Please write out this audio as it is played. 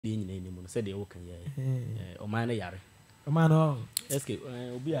nyina ni mu se de wo kan ye o man na yare o man no eske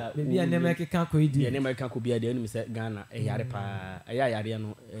obi a be bia nema keka ko idi nema keka ko bia de anu se Ghana yare pa aya yare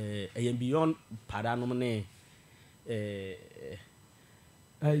no beyond paranum ne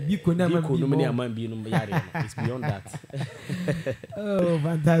bi ko na ma bi no man bi no yare no it's beyond that. Oh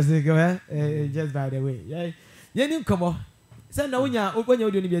fantastic just by the way yeah nim komo say na wonya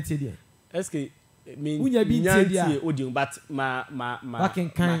audio ni bi atie dia eske unya bi tie dia audio but ma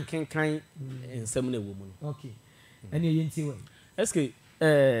kan ensem na wo mu no okay ani ye ntie we eske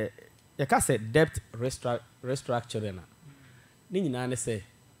ya ka say debt restructuring na ni nyina ne say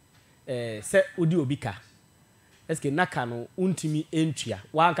se odi obika eske naka no untimi entua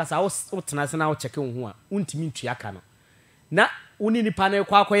wa ankasa wo tena se na wo cheke wo ho a untimi ntua ka no na woni nipa na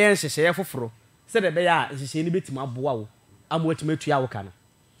kwa akoye nhyehyeye foforo se de be ya nhyehyeye ni betim aboa wo amoatima tua wo ka no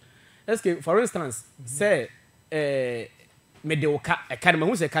eske for instance say me de wo ka eka na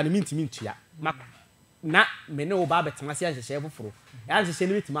hu se ka no mintimi ntua na me ne wo ba betema se nhyehyeye foforo ya nhyehyeye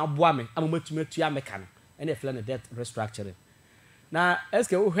ni betim aboa me amoatima tua me ka no ene fla na debt restructuring na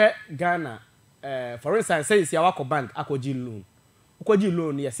eske wo hwe Ghana for instance say you wako bank akoji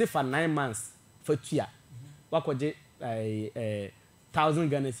loan yes for 9 months for tua wakoje 1000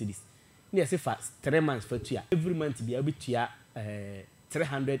 Ghana cedis yes for 3 months for tua every month be able tua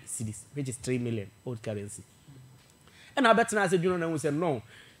 300 cedis which is 3 million old currency and I bet na say you know say no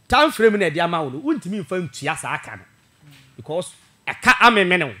time frame na dia ma wo untimi mfa ntua sa aka no because aka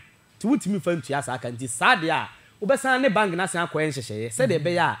amemene wo ti untimi mfa ntua sa aka nti sa de a obesan ne bank na san akoye nhyehyeye say de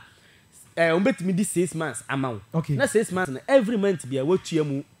be ya umbetimi di 6 months amount okay na 6 months na every month be wotua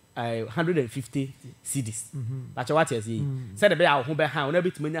mu 150 cedis but what you see said be ya ho be ha na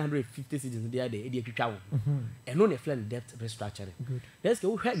betimi 150 cedis dey dey e twitwa wo eno na friend debt restructuring let's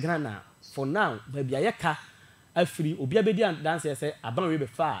go hwe Ghana for now baby ayeka afiri obi abedi dance say aban we be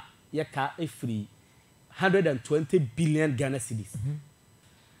fa yeka afiri 120 billion Ghana cedis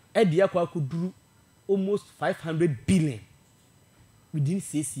e dey akwa kuduru almost 500 billion within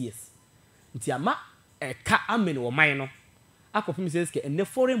 6 years nti ama ka amen wo man no akofim says ke ene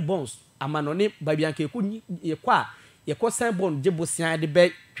foreign bonds amano ne babianka yekwa sign bond jebosia de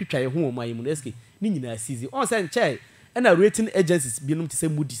be twitwa ye ho oman mu neske ni nyina sizi on say nche na rating agencies binom ti say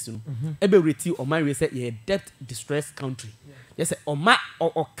Moody's no ebe rating oman we say ye debt distressed country yes oma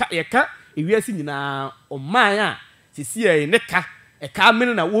oka yeka ewiasi nyina oman a sisi ye ne ka ka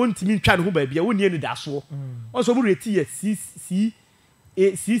amen na wontimi ntwa ne ho ba bia woni ani da so on so mu rating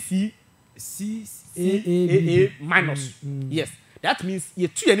ye CAA minus. Yes, that means you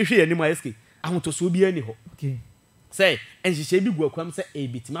two any share any more SK. I want to so be any ho. Okay. Say, and she be go kwam say a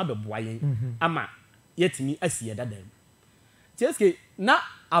bit ma be boyen. Ama yet me asie da dem. TSK na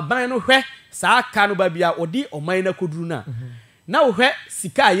aban no hwe saa ka no ba bia odi oman na koduru na. Na wo hwe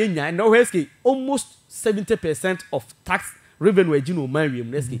sika ye nya na wo SK almost 70% of tax revenue agino man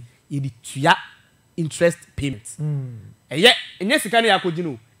wiem SK e di tua interest payments. Eye enye sika na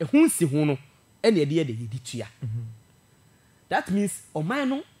yakogino ehun si hu no ene de yedi tua that means oman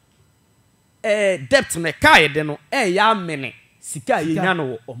no debt na kai de no ya mene sika ye nya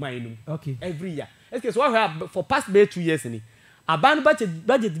no oman no okay every year okay so for past 2 years ni aban budget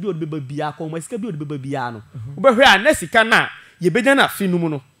bi odbe bia ko ma sika bi odbe bia no wo be hwe a na sika na ye benya na fi no mu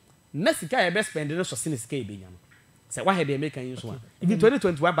no na sika ye be spend no so se sika ye benya no say wa he de make yin so a even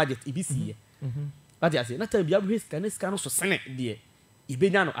 2021 budget e bi si ye but ya say na time bi abwe sika no so sene de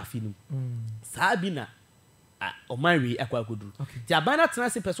ibenya no afinu saa bi na oman wi akwa akoduru ti abana tena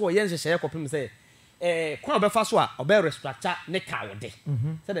se person o ye nhyehyeye kopim se kwa obefa so a obe restructure ne ka wode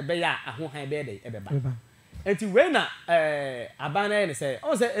se de be ya ahohan be de ebeba enti we na abana ne se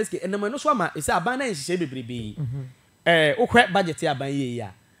on se eske enema no so ama se abana nhyehyeye bebrebe okwe budget ya aban ye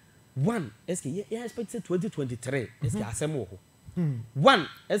ya one eske ye expect 2023 eske asem wo ho one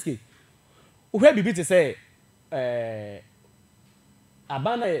eske okwe bibi te se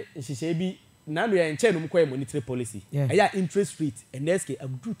abana nhyehyeye bi na no ya nche no mkwa monetary policy aya interest rate NSK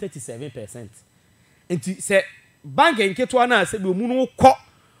abdu 37%. Enti se bank enketo na se bi omunu kọ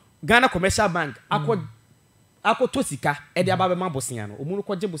Ghana Commercial Bank akọ tosika e de ababe mabosia no omunu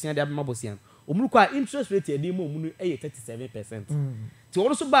kọ je bosia de ababe mabosia no omunu kọ interest rate e de mo omunu e 37%. Ti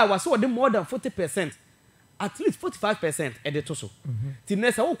wonu so ba wa so de more than 40%, at least 45% e de to so. Ti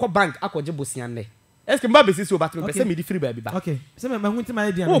nesa wo kọ bank akọ je bosia ne eske mba be sisi obatme pese me di free ba bi ba okay se me hunti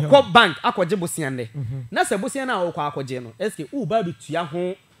ma dia no ko bank akoje bosian ne na se bosian na wo kwa akoje no eske u ba bi tua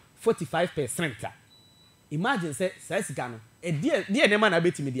ho 45%. Imagine say sika no e die ne ma na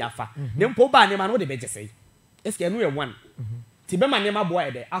betimi di afa ne mpo ba ne ma no de beje sei eske no ye one ti be ma ne ma boa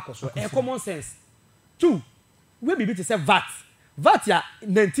e de akoso e common sense two we bi to say VAT VAT ya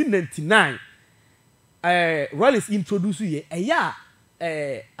 1999 Rollins introduce ye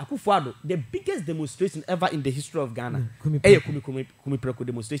Akufo-Addo the biggest demonstration ever in the history of Ghana. Kumi preko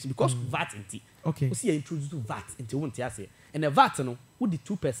demonstration because VAT inti. Okay. We see introduce VAT into one tiase. And the VAT no would the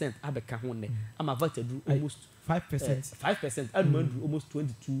 2% abeka ho ne. Ama VAT do almost 5%. 5% and almost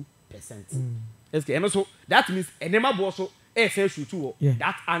 22%. Okay, and also that means enema bo so say shoot to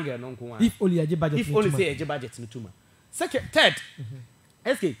that angle no nko. If only a budget. If only say a budget no tuma. Second, third,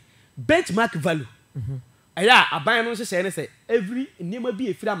 okay, benchmark value. Aya aban no hye ne say every nima bi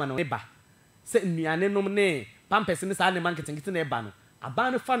efira ma no eba. Say nnuane nom ne pampers ne sa ne marketing kete na eba no.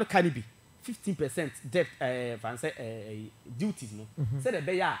 Aban no fa no ka ne bi 15% debt fan say duties no. Say the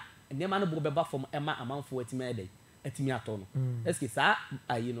be ya nima no bo beba from ema amanfo atimi edai. Atimi ato no. Eske sa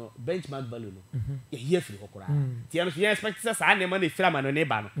you know benchmark value no. Ye here free hokora. Ti ano you expect say sa nima na efira ma no ne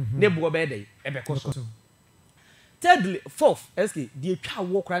eba no. Ne bo be edai ebe koso. Thirdly, fourth, eske the twa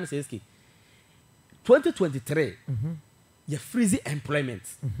wo kra say eske 2023 you freeze employment.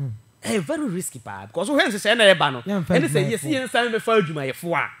 Very risky part because when say na e ba no and say yes yen san be fa adwuma ye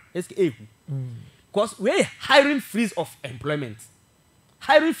fo a eske because we hiring freeze of employment.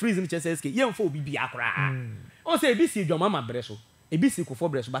 Hiring freeze in say eske yen fo obi bia kra. O say ebi si dwuma ma bre so ebi si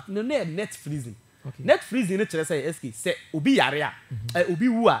kofo bre so but no net freezing. Okay. Net freezing ne chere say eske say obi yare a obi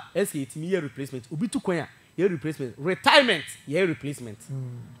wu a eske itimi ye replacement obi tu kwan a ye replacement retirement ye replacement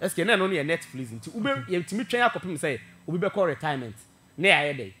eske na no ne net freezing ti ube ye timi twen akopim say obi be call retirement na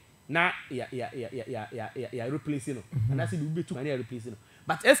ya dey na ya replace no and say obi tu na ya replace no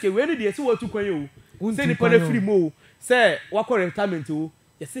but eske we ni dey say what tu kwan o say ni pone free mo say what call retirement o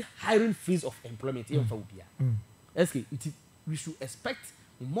you say hiring freeze of employment e fa obi a eske we should expect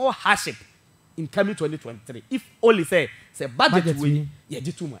more hardship in coming 2023 if only say budget we ye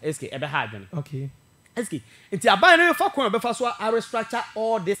dituma eske e be hard no okay. Eski nti aban no fa kon be fa so a restructure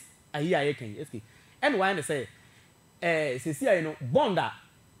all this ayi kan eski and why they say se si ayi no bond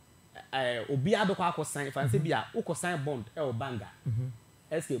obi abekwa akosan fancy bia ukosan bond o banga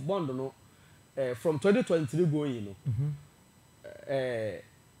eski bond no from 2023 going no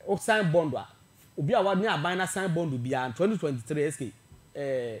o sign bond obi a wani aban na sign bond bia 2023 eski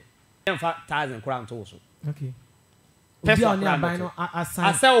emfa 1000 crown to so okay. Obi oni aban no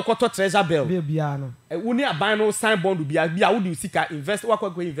assign okoto treasure bill bia no woni aban no sign bond bia wo di sika invest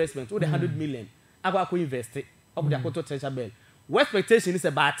wakwa investment wo the 100 million akwa invest obo di akoto treasure bill what expectation is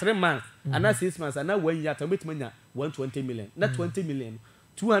about 3 months and 6 months and 1 year to betmanya 120 million na 20 million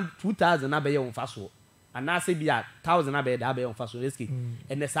 2000 na be ye won faso and say bia 1000 na be da be won faso risk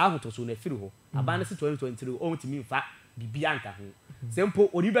and sa ahoto so na firi ho aban no 2023 o ntimi mfa bibia nka ho sempo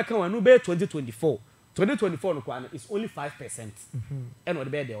odi be kan wanu be 2024 no kwa is only 5%. And what the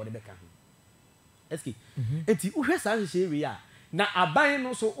bed there or the back. Eski. Enti uhwe sa hye we a na aban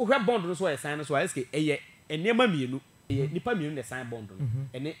no so uhwe bond no so e sign no so eski eye enema mienu eye nipa mienu na sign bond no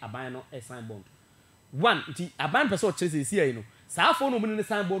ene aban no e sign bond. One enti aban person o kire se ayi no sa afo no mun ne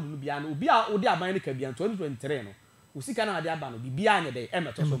sign bond no bia no obi a odi aban ne ka bia 2023 no usika na ade aba no bibia ne dey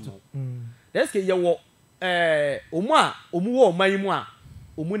emeto so mo. Eski ye wo omu a omu wo oman mu a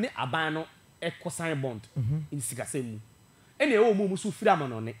omu ne aban no ecosign bond in sikasemu ene e omu so fira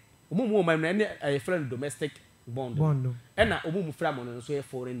manone omu o man ene friend domestic bond ena omu fira manone so e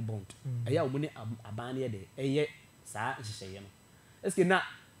foreign bond eya omu ne aban ne de eye saa hihye no eske na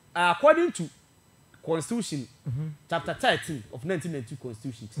according to constitution chapter 13 of 1992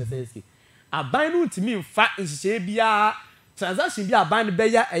 constitution say eske aban no ntimi mfa hihye bia transaction bia aban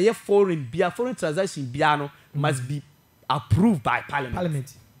be ya eye foreign transaction bia no must be approved by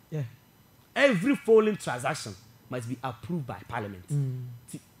parliament. Yeah. Every foreign transaction must be approved by parliament.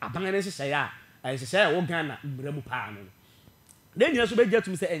 Abangane se shaya, I se shaya wo Ghana mbremu pa no. Then you so be get to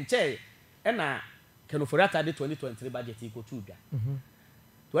me say enche e na Ofori-Atta de 2023 budget iko tu dwa.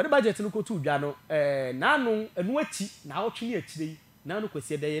 To the budget no ko tu dwa no na no enu achi na otwe ne achi yi na no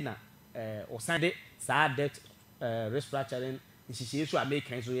kwesi de na osande sa debt restructuring nhihye so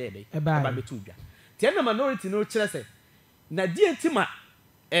American so ye de ba be tu dwa. Tie na minority no kire se na die ntima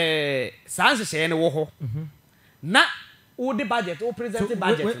sans share ne wo ho na wo the budget wo present the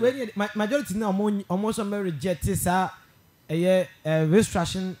budget when majority na almost reject sa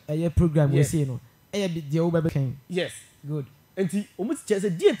restructuring program we say no the wo be kan yes good enti omu ti chese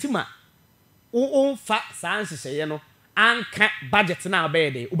die ntima wo fa sans share no anka budget na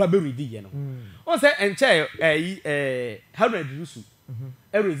be dey wo ba be ready ye no o say enche 100 rusu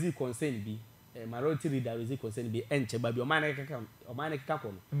every concern bi minority leader is concern be enche ba bi o man kaka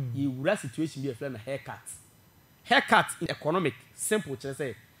ko no you wura situation be a friend haircut in economic simple just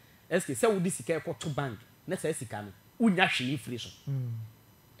say eske say wo di sika ko to bank na say sika no unya hwe free so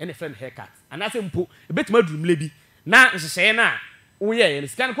ene friend haircut anase mpo ebetima durumle bi na nhyehyɛ na wo ye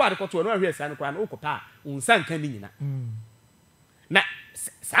scan ko adekoto no ahwe scan ko na ukota unsa nka ni nyina na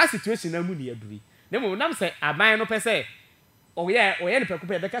saa situation na mu ne yaduri na mo nam se aban no pese oye ne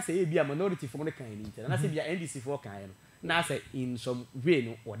pekupe be ka se e bia minority fo no kan ni ntia na se bia NDC fo kan no na say in some way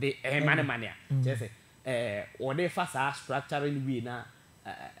no or they mane a just or they fast structuring way na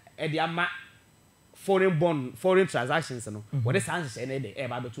the ama foreign transactions no what they say na dey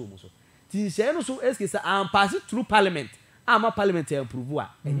ba beto mu so tin share no so eske say am pass through parliament ama parliament approve a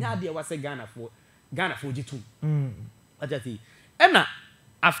enya de wa say Ghana for jitu ajati ena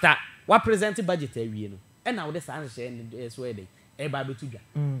after what present budget awie no ena wo dey share so e dey ba beto dwa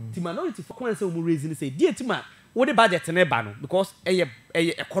ti minority for kwan say o mu raise ni say die ti ma what the budget in no because a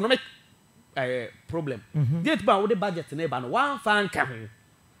economic problem. Did ba what the budget in no one fan can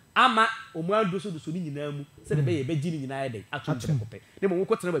ama omo do so ni nyina mu say the be gi ni nyina dey atu kope. Dem wo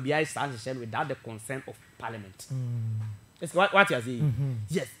kwotena ba bia stand share without the consent of parliament. It's what you say.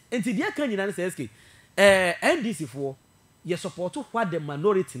 Yes. Enti dia kan nyina say SK NDC for ye support what the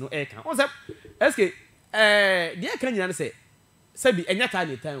minority no e kan. On say SK dia kan nyina say sabi enya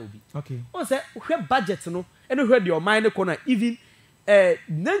time obi. Okay. On say hwe budget no and where your mind corner even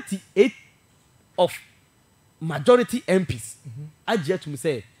 98 of majority MPs agia to me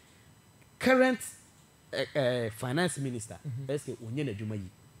say current finance minister SK onye na dwuma yi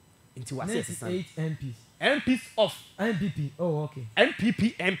nti wase 98 MPs of NPP. Oh, okay.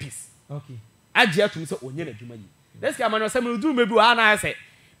 NPP MPs okay agia to me say onye na dwuma yi SK amano say me do mebi wa na say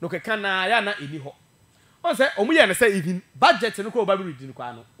no keka na ya na eni ho on say omu ye na say even budget no ko ba bi read no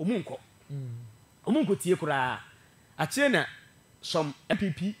kwa no omu nko omunko tie kura a kire na some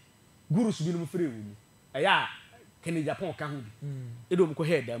MPP gurus bi no free wu mu eya kene Japan ka ho bi edo omko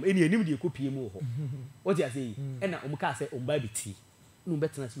head am eni anim de ekopie mu ho what you say e na omka say omba bi ti no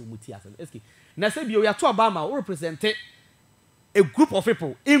betena se no muti asem eske na say bi o ya to Obama o represent a group of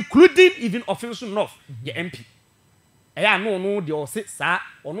people including even official north the MP eya no de o se sa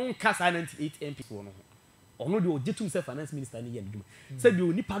ono nka sa 98 MP for no ono de o jetum se finance minister ni ye ndum say bi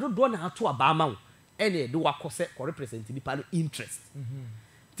oni pa do na ato Obama wo ene de wakose ko represent ni pa no interest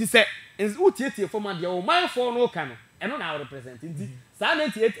ti say utiete forma de o man for no ka no eno na represent nti sa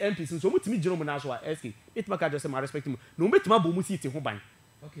 98 MPs so mutimi giro mu na so a SK it maka just my respect mu no metima bo mu siti ho ban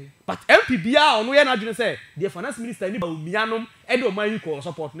okay but MP bia ono ye na adwene say the finance minister ni ba omianom e de o man ko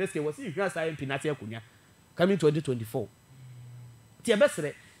support na SK was you can say MP na te akonya coming 2024 ti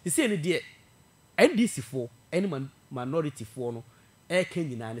ebesere ti say ni de NDC for any minority for no e kan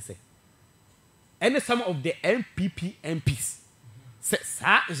nyina ne say and some of the MPP MPs say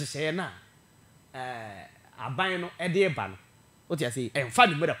sa nhyehyɛ na aban no e de ba no what you say emfa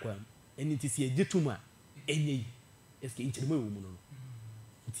ni mera kwam eni ti si egitum a enye yi eske nchirimo ewu mu no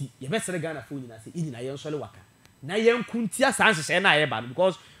nti ye besere Ghana fo nyina say nyina ye nsole waka na ye nkuntia sa nhyehyɛ na ye ba no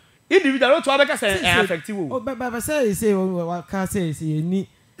because individual to abeka say effective wo ba say waka say ni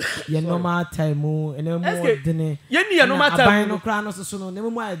ye normal time ene mo dene ye ni ye normal time aban no kra no so no ne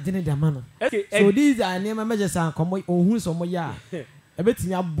mo dene da ma no so these are near measures and komo ohun so mo ya e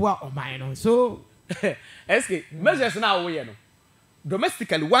betimi aboa oban no so SK measures na wo ye no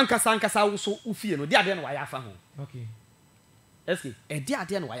domestically one kasa wo so ufie no dia de no wa ya fa ho okay SK dia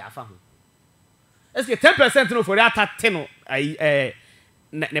de no wa ya fa ho SK 10% no Ofori-Atta no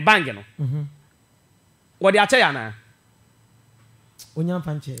ne bank no wo de ache ya na Onyam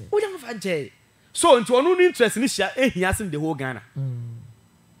fanche. So into onu interest ni hia ehia in the whole Ghana.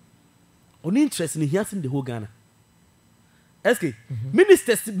 Onu interest ni hia in the whole Ghana. SK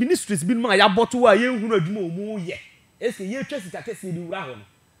ministries bin ma ya boto wa ye hunu adwuma omu ye. SK ye twa sika kese di wura ho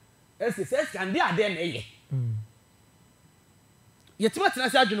no. SK kan dey ade na ye. Yetima tena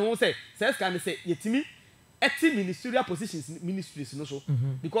se adwene ho say kan say yetimi eti ministerial positions ministries no so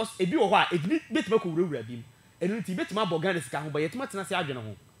because ebi wo ho a ebi betima ko wura bi mu. Enu ti betima bogan sika ho ba yetima tena se adwene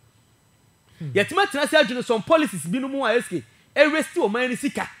ho yetima tena se adwene some policies bi no mu a SK e waste o man ni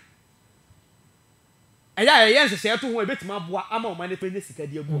sika eya ye nhyehyɛ to ho e betima boa ama o man ne penye sika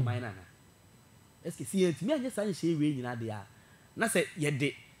di abu o man na SK si yentimi anya sa nhyehyɛ we nyina de a na se ye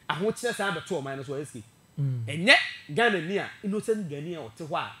de aho kyerɛ sa be to o man no so SK enye Ghana ni a innocent Ghana a o te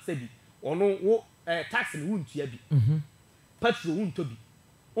ho a se bi ono wo tax ni wuntua bi petrol wunto bi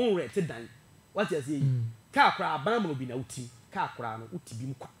on rent dan what you say ka kra ban mo bi na uti ka kra no uti bi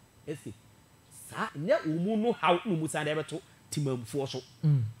mkwa ese sa nya omu no how no musa de beto timamfo so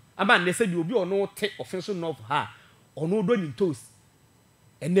aba ne se bi obi ono te official north ha ono do ni toast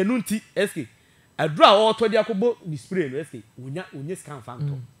enne no nti eske adura o to de akobo ni spray no eske onya scan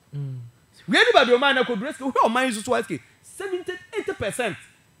fanto we anybody o man na ko dress we o man so SK 70-80%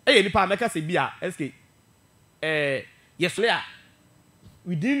 eh nipa make say bia SK yes we are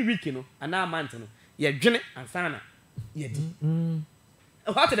within week no and a month no ye dwene ansana ye di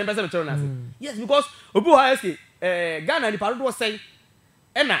what the person tell us yes because obi ho SK Ghana nipa do say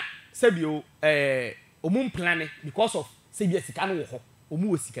e na say bio omum plan because of say bi sika no wo ho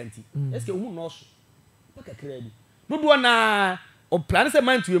omu osika nti SK omu no so paka kredi do na o plan say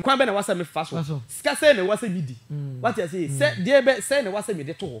man to kwan be na wasa me fa so sika say na wasa mi di what you say dey be say na wasa mi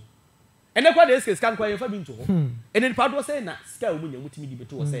de to ho ene kwa de SK sika kwa ye fa bi nto ho ene nipa do say na sika omu nya mutimi di be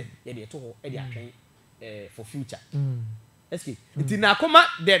to ho say ye de to ho e de atwen for future SK nti na koma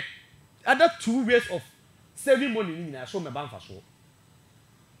the other 2 ways of saving money ni na so me ban fa so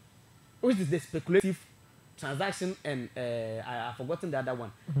which is the speculative transaction and I forgotten the other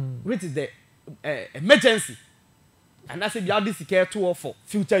one which is the emergency and that's if this care to for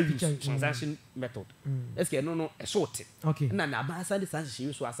future use transaction method SK no a short okay na na ba aside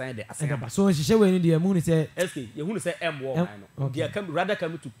transaction so aside the aside so she we ni the mu ni say SK you who say M1 no they come rather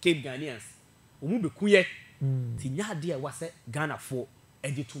come to Cape Ghanaians omu be kuye ti nya de wa say Ghana for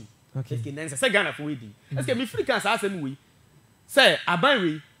editum SK then say Ghana for we di SK me free can say asem we say aban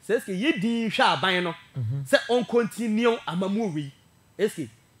we say SK ye di hwa aban no say on continue amamu we SK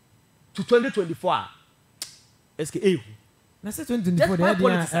to 2024 SK na say 2024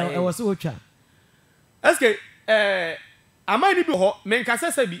 dey was so twa SK amani ni bi ho men ka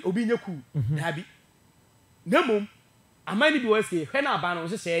say bi obi nyaku na bi na mom amani bi wo SK hwe na aban no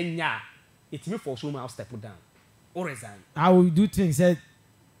say nya it me for so ma step down or resign I will do things that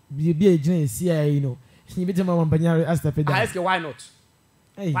be a join CIA you know you be tell my as step down SK why not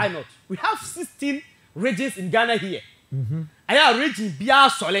why not we have 16 regions in Ghana here aya region bia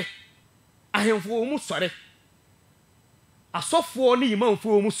sole ahemfo mu sore asofo ni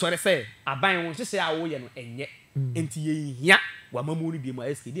yimanfo mu sore say aban won hye a wo ye no enye enti ye hia wa mamu ni bi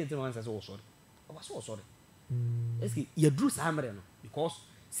ma SK di enti no answer so sore wa so sore SK ye dru samre no because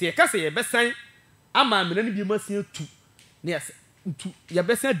se ye ka se ye besan ama amena ni bi ma se tu ne yes tu ye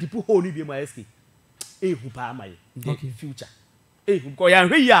besan dipu ho ni bi ma SK ehu pa amaye the future ehu ko ya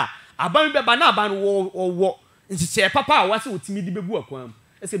hwe ya aban be ba na aban wo nti papa a wase otimi di bebu akwan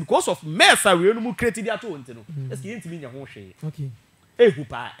SK because of mess we no mu create dia to ntino SK yentimi nya ho hwe okay ehu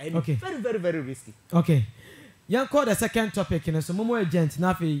pa very very risky okay yan call the second topic in so MoMo Agents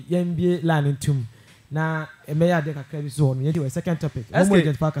na fe yan bie line ntum na emeya de kakra bi so no yedi second topic MoMo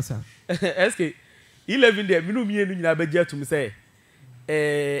Agents pa kasa SK E-Levy de minu mienu nyina beji atum say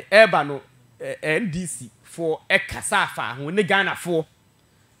eba no NDC for ekasa fa ho ne Ghana for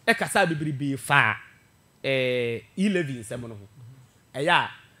ekasa bibiribi fa E-Levy nsem no ho eya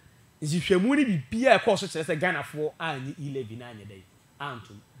nhwehwemu ni bibia ekoso kire se Ghana for anyi E-Levy na anya dai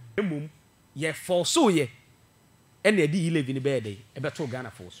antum emum ye for so ye ene di E-Levy ni be dai ebeto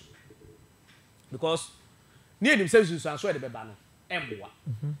Ghana for so because ni enim se susu anso de beba no emboa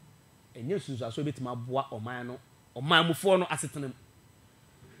enye susu anso betima boa oman no oman mufo no asetenam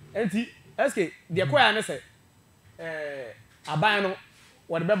enti SK de koya ne se aban no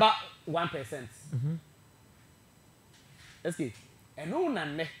what beba 1% SK eno na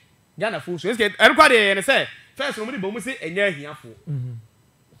ne Ghana for so SK erukwa de ne se first no mo di bo mu se enye ahiafo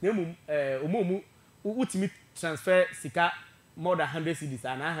na mum omomu utimi transfer sika more than 100 cedis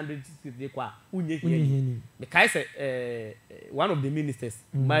and 100 cedis de kwa unye hiani the kai say one of the ministers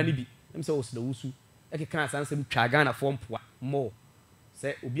mani bi em say was the wusu e kan sansem twa Ghana for mpoa more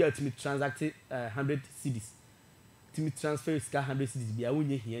say obi atimi transact 100 cedis timi transfer sika 100 cedis bia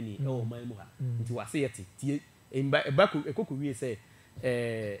unye hiani e o man mu ha nti wase yete tie ebako ekoko wie say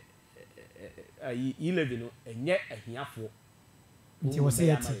E-Levy no enye ahiafo nti wase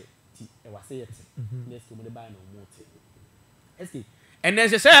yete wase yete next mo de buy no mo te SK and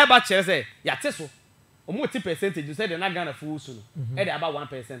then say about chere say ya te so omo ti percentage say the na Ghana full so no e dey about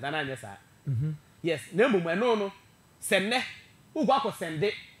 1% and anya sa yes na mum no senne wo gwa ko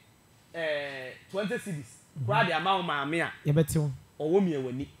sende 20 cedis kwa de amount ma me a ye beti wo owo mi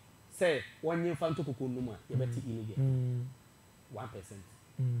ewani say wonye fa nto kokko no mu a ye beti ilige 1%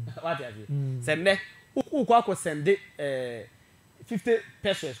 what you say senne wo gwa ko sende 50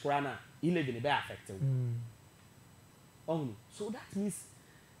 pesos kwa na E-Levy be affected so that means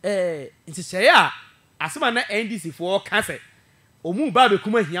it's say ya asema na NDC for cancer omu ba be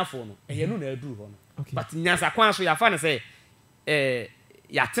kuma hiafo no eye no na aduru ho no but nyansa kwan so ya fa na say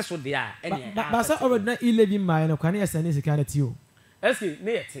ya te so de a ene ba sa already na E-Levy mai no kwane esa ne sika na ti o SK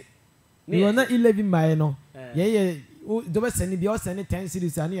ne yete ni na E-Levy mai no ye do be send bi o send 10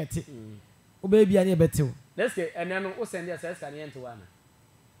 cedis ani yete o be bia ne betew SK ene no o send ya SK ne yente wa na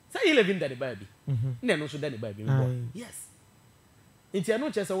say E-Levy that the baby na no so that the baby yes nti no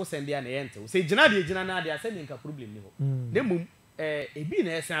chese wo send ya na ye nte say gina na de asem nka problem ni ho na mum ebi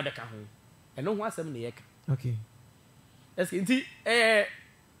na esen abeka ho eno ho asem na ye ka okay es nti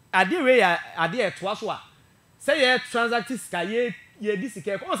ade we ya ade etoa so a say ye transact ska ye di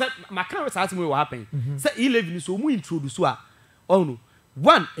sika ko say maka sa asem we what happen say E-Levy ni so mu introduce a no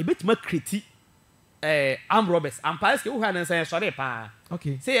one ebetima create arm robbers and pass ke wo ha na say sorry pa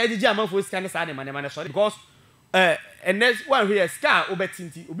okay say ye gigi amanfo sika ne sa ne mane sorry because and next one here scar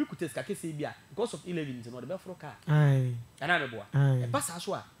obetinti obi kuta sika kese bia because of E-Levy nti no de be fro car ai ana me boa e passa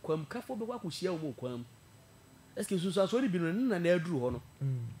so a kwam kafo be kwa kohia wo kwam eske susu aso ni bi no na aduru ho no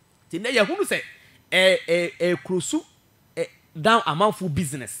ti na ye hunu say Cruz down amanfo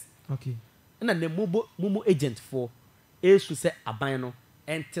business okay na ne MoMo agent for esu say aban no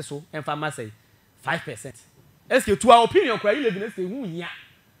ente so emfa ma say 5% eske to our opinion kwa E-Levy na say hu hia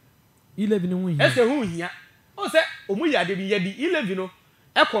E-Levy ni hu hia eske hu hia o say omu ya de bi ye di E-Levy no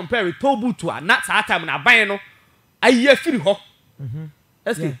e compare tobu to a na sa time na aban no aye firi ho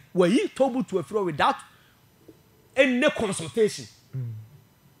eske wa yi tobu to afiro without any consultation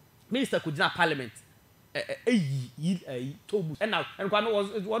minister could na parliament tobu and now and kwa no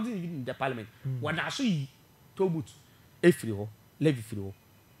was in the parliament wa na so yi tobu efiri ho levy firi ho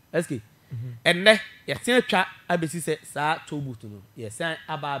eske enne ye sen twa abesi se sa tobu to no ye sen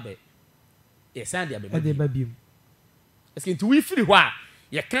ababe ye san de abebiem eske nti wi firi ho a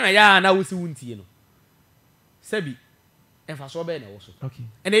ye kan ya na wo si wuntie no sabi enfa so be na wo so okay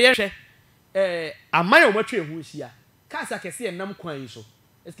ene ye hwe amaya o matwe ho hia kasa kese enam kwan so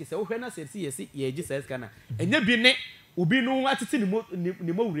eske se wo hwe na se ye gi se na enye bi ne obi no atete ni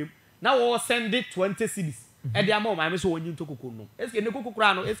mo wurem na wo send 20 cedis e de ama o ma me so wonyi ntokoko no eske ne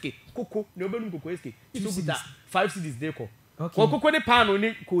kokokura no eske koko ne obenu koko eske itokuta 5 cedis de ko koko ne pano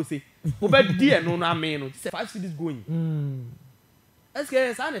ni ko se oba di eno no ame no 5 cedis going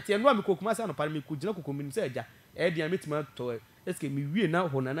eske sa na tie no am kokuma sa no pare me ko gina koko mi se aja e de ametima to eske mi wie na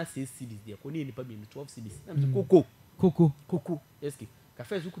ho na 6 cedis de ko ne nipa mi 12 cedis na me koko eske ka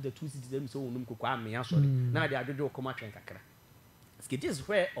fa zuku the 2 cedis dem so wonum koko ame ya sori na de adwodwo koma twen kakra eske this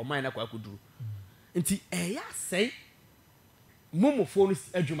where o man na kwa kuduru nti ya sei MoMo phone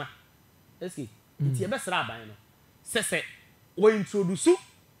adwuma eske nti e be sra aban no se we introduce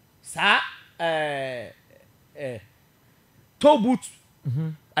sa toboot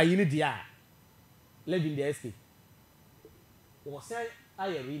ayini dia living the escape o say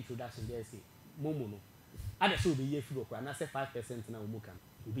aye reintroduction the escape MoMo no ada so be ye firo kwa na say 5% na omo kan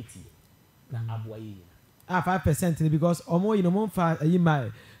obi tie na aboa ye nyina 5% because omo you know mo fa ayi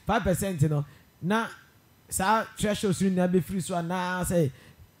mai 5% no na sa threshold so na be free so na say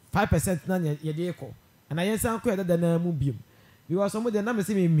 5% na ye de ko na yen san ko e da na mu biem because omo de na me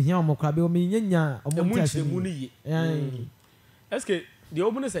say me hia omo kra be o me nyanya omo tiase mu ni ye est-ce que the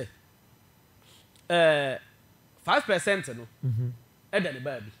omo say 5% no e da ne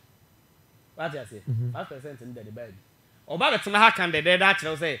ba bi what you say 5% in the baby oba betena ha kan de da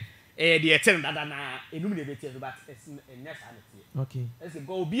kire say de etin dada na enum ne betie but next anete okay est-ce que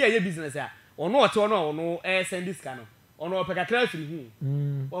go bi aye business a ono ote ono send this can ono opeka kra firi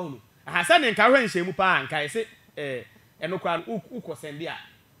hu ono aha ne nka hwe nhye mu pa nka se eno kwa uko send a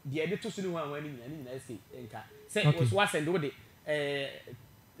de de to so ni hu anwa ni nyina ese nka se wa send wo de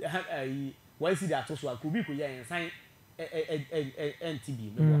why see that to so akubi ko ye ensan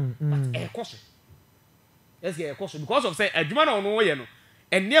NTB no but cost yes get cost because of say adwuma na ono ye no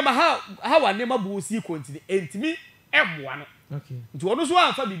enema how anema bu si continue entimi emwa no okay nti ono so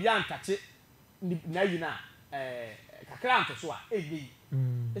anfa bibia antache na yi na kakra anto so a eyi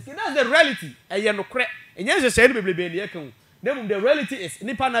it's that's the reality eye no kre enye hye ni beblebe ne yekan dem the reality is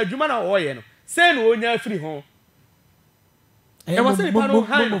nipa na adwuma na o ye no say no onya free ho e was say nipa no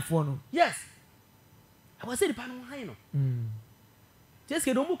high yes I was say the panel high no just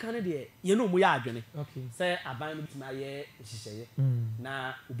get omu kan de ye no mu ya adwene okay say aban no bitima ye hihye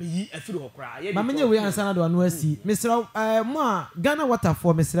na obeyi afiri hokra ye ma menye we ansa na do anu asi mesra mo a Ghana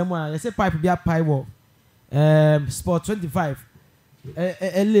waterfall mesra mo a ye say pipe bia pai wo sport 25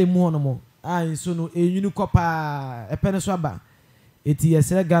 ele mu hono mo so no enyunu kopa epene so aba eti ye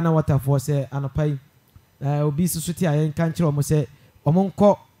say Ghana waterfall say anopai obi susu ti ayen kan kire mo say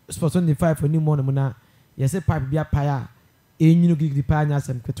omonko sport 25 oni mo no mo na ye say pipe bia pai a enyunu gigri pa anya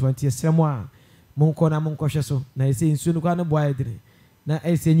asem ke 20 esremo a monko na monko hwe so na ye say nsuo no kwa no boa edire na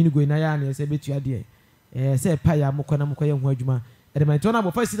e say enyunu go na ya na ye say betua de say pa ya monko na monko ye ho adwuma e ma tona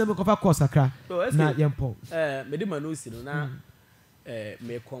bo fa si na me kofa course akra na yempo me de manusi no na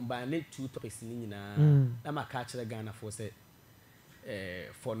me combine two topics ni nyina na maka kire Ghana for say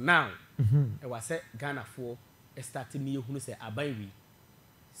for now e was say Ghana for starting me who say aban we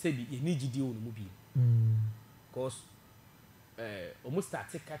say bi ye ni gidi o no mu bi because almost start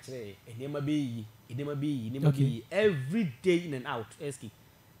catch enema be yi every day in and out eski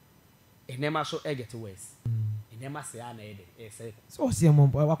enema so e get worse enema say na e say so see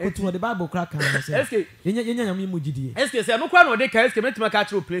mom wa kotu the bible crack kan say eski yenya nyam mu gidi eski say no kwa no de ka eski metima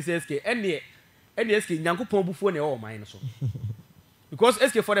catch place eski ene eski nyankopon bufuo na e o man so because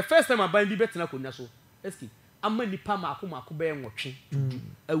eski for the first time aban bi betena konya so eski amma nipa maako be nwotwe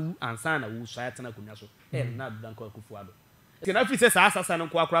awu ansa na wu so ayatena konya so na dan ko akufuado eski na fi say sa asasa no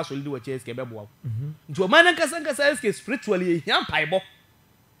kwa akura solid wache eski be boa nti o man nkasa eski spiritually hiam paibo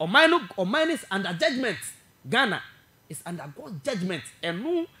o man is under judgment. Ghana is under God's judgment and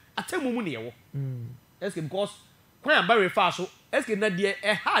no atemu mu ne yewo eski because kwan ba refa so eski na de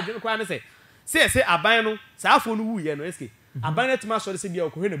e hard no kwan ne say aban no sa afo no wu ye no eski aban na tuma so de se bia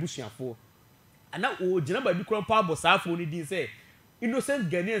okohwe na busuafo ana o gina ba bi kron pa bo sa afo no din say innocent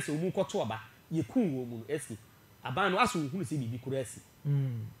Ghanaians o mu kwoto oba ye kun wo mu no eski aban no aso hu se bibi kura asi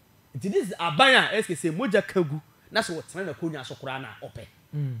it is aban a eski say moja kagu na so wotena na konya so kura na ope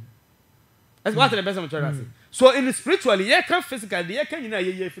that's what the best of the so in spiritually you can physically you can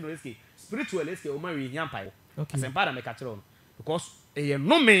you feel no spiritually o man we hiam pai asempa da me ka kire because e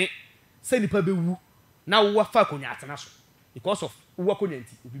no me say nipa be wu na wo fa konya atena so because of wo konya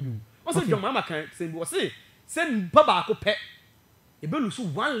nti obi bi o say John mama kan say wo say nipa ba ko pe e be lose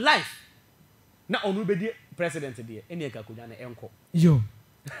one life na onu be di president there ene ka konya na enko yo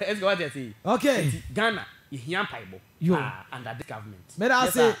let's go what you say okay Ghana e hiam pai bo under the government me da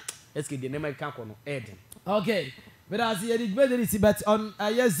say let's get the name of Kanko Eden. Okay. But as you did but on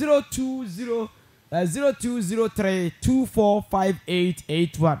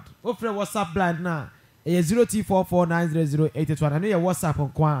 0203245881. Offer WhatsApp blind now. 0T449008881. I know your WhatsApp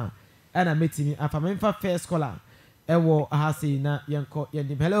on Kwan. And I met me. If I'm first caller. Ewo ahasi na yanko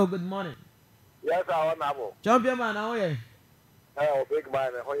yendim. Hello, good morning. Yes, I want to. Champion man, how are you? Oh, big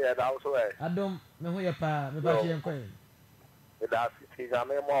man, how are you? I don't know who you pa. Me ba yanko. That's it. I'm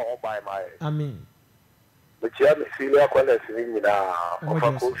more by my. Amen. But you have a senior quality now. Of a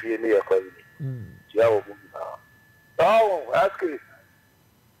coffee in your quality. Oh, ask it.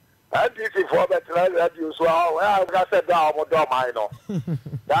 I did it for that you so I said down on the minor.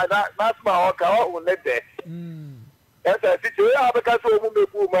 That's my work. I won't let that. Yes, I think you have a castle who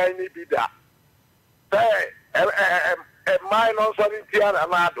may be that. Say, a minor solitary and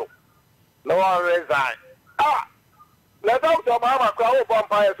amado. No one resign. Ah! Let out the mama crowd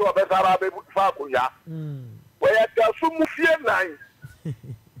vampire to a better Fakuya. Where there's some Mufian 9.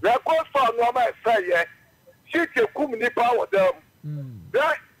 The cost for no man say, she can come in power them.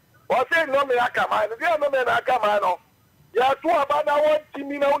 Right? Or say no me Akaman, the other men Akamano. You are 2 about 1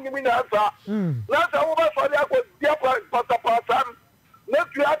 team in only answer. Not over for the dear person.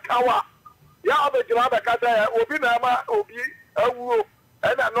 Not your tower. You have a job at Kata, Obinama, Obi,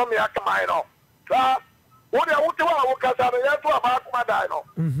 and I know me Akamano. What I want to work as a about Madino.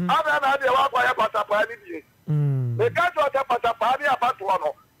 Other than the Wapaya Patapani. The catch was a Patapani about one,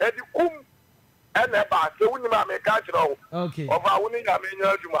 and you come and the back, so we may catch it all. Okay. Of our winning a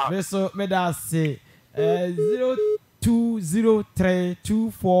million. So, may I say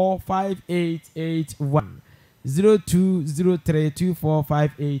 0203245881.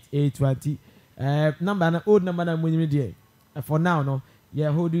 0203245881. Number and old number and when you for now, no. Yeah,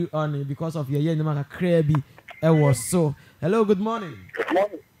 hold you on because of your year number crabby. It was so. Hello, good morning. Good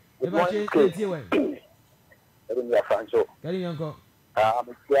morning. Good morning. Getting uncle.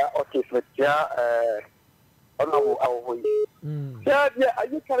 I'm here. Okay, so yeah, yeah,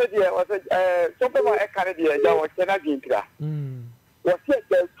 you Canadian was something like Canadian. You were Canadian. Was it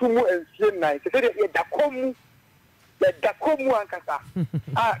the Tumu and Sienna? The Komu. The Dakomu and Kasa.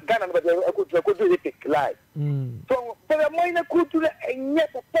 Ghana, but I could do it live. So, but a minor could do it and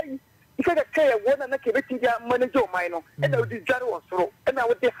yet a pay. Because I care one and I can make manager minor, and I would be Jaro throw, and I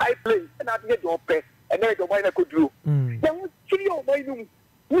would be high place, and I'd get your pay, and then the minor could do. Then would see your minor.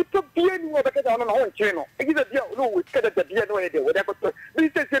 We took the end because I'm on a whole channel. I give a deal, no, we cut at the end way, whatever.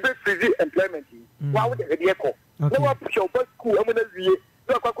 This is a free employment. Why would the echo? No one push your bus school, I'm going to be.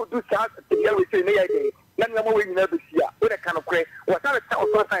 So I could do that together with the day. Then I'm going to see what I kind of pray. What I tell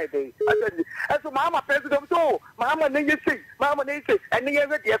Sunday day. I said, as a mama president, so Mama Nation, Mama Nation, and the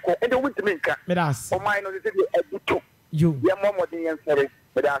other echo, and the winter maker. Medas, or mine on the city at the two. You, your mama, the answer,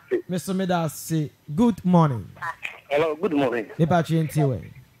 Medas. Mr. Medas, good morning. Hello, good morning. The battery in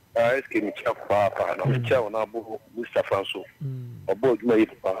Tiway. I ask him, Papa, no, Chow, Nabu, Mustafa, or both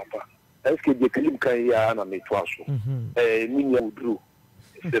made Papa. eske de kelim kan ya na metwa so minya udru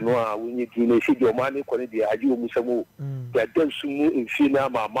se no a wonye di na se de o ma ne ko ne de aji o musamo ya dan sumu enfi na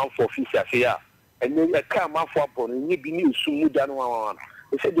ma manfo ofisi afi a ene ya ka manfo abon ni bi ni sumu da no wa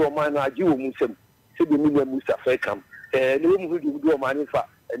se de o ma na aji o musam se de minya musafa kam ne mu du o ma ne fa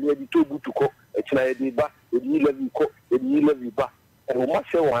ene di to butuko etina e de ba e di E-Levy ko e di E-Levy ba o ma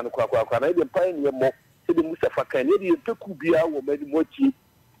se wa no kwa na de pan ne mo se de musafa kan ne de peku bia wo ma di mochi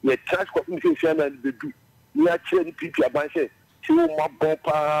ye transport mi se fiana de du ni a chere ni pipi abanse ti o ma bon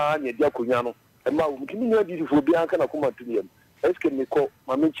pa nye dia konya no e ma o mi ni adi fo bia kan na kuma tuniem eske me ko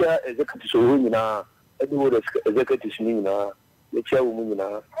ma me cha executive so wo nyina e de wo executive ni nyina ye cha wo mu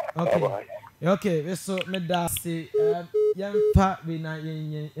nyina okay so me da say yampa we na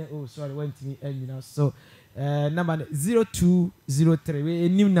oh sorry went me nyina so number 0203 we a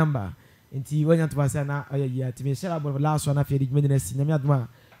new number nti wanya to pass na ayi ti me share about last one after the ministry nyame adoma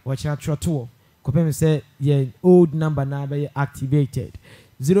watch out to kopem say your old number now be activated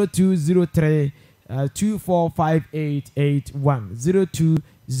 0203 245881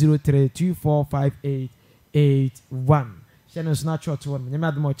 0203 245881 channel snapshot to one nyame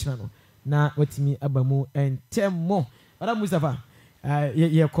adoma watch no na watimi abamu entemo Madam Mustafa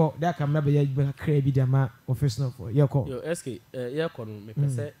ye ko da kam na be ye kra bi dama office no for ye ko yo SK ye ko no me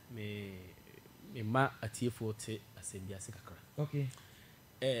pese me ma atiefo te asembia sikakra okay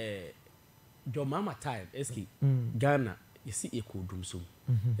your mama time SK Ghana you see ekodum so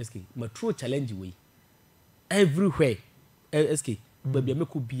SK ma true challenge we everywhere SK baby me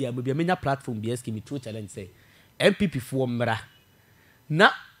ko bia baby me nya platform bia SK me true challenge say MPP for mra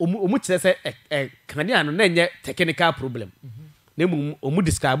na omu kire say Canadian no na nye technical problem na omu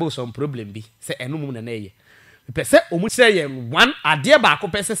describe some problem bi say eno mu na ye pese omu kire ye one ade ba ko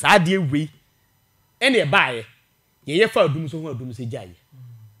pese sa ade we ene baaye ye fa adum so jaye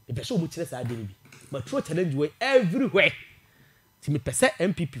pese omu kire sa ade bi but true challenge we everywhere ti me pese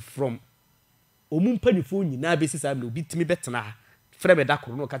MPP from omu mpanifo nyina be sisa me obi timi betena freme da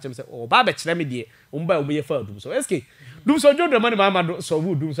koro no ka chem say o ba be kire me de omu ba omu ye fa adum so SK dum so jodo mani mama so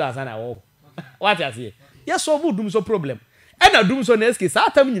bu dum so asana wo what you say yes so bu dum so problem e na dum so na SK sa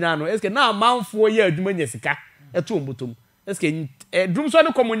atam nyina no SK na amanfo ye aduma nya sika eto ombotom SK dum so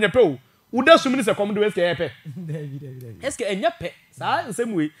ne komo nyepe o uda sum ni se komo do SK yepe SK enyepe sa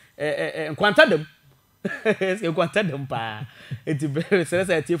nsem we nkwanta dem SK nkwanta dem pa eti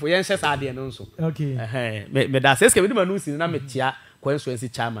se atiefo yen hye sa ade no nso okay me da SK we ma no si na metia constituency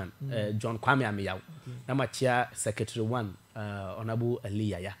chairman John Kwame Ameyaw na machia secretary 1 honorable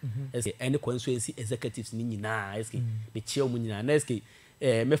Aliya ya SK any constituency executives ni nyina SK me chia omu nyina na SK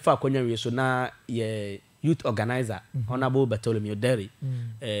me fa akonya we so na ye youth organizer honorable Bartholomew Derry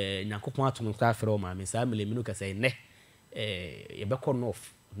nyankopon atom ka afre o ma me sa mele minu ka say ne ye be call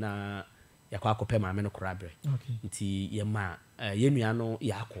off na yakwa akopɛ ma me no korabre nti ye ma ye nua no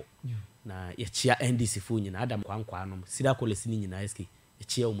yakɔ na ye chia NDC fo nyina adam kwankwa no sida kolesi ni nyina SK ye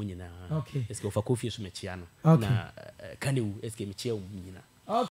chia omu nyina SK ofa kofi so me chia no na kanewu SK me chia omu nyina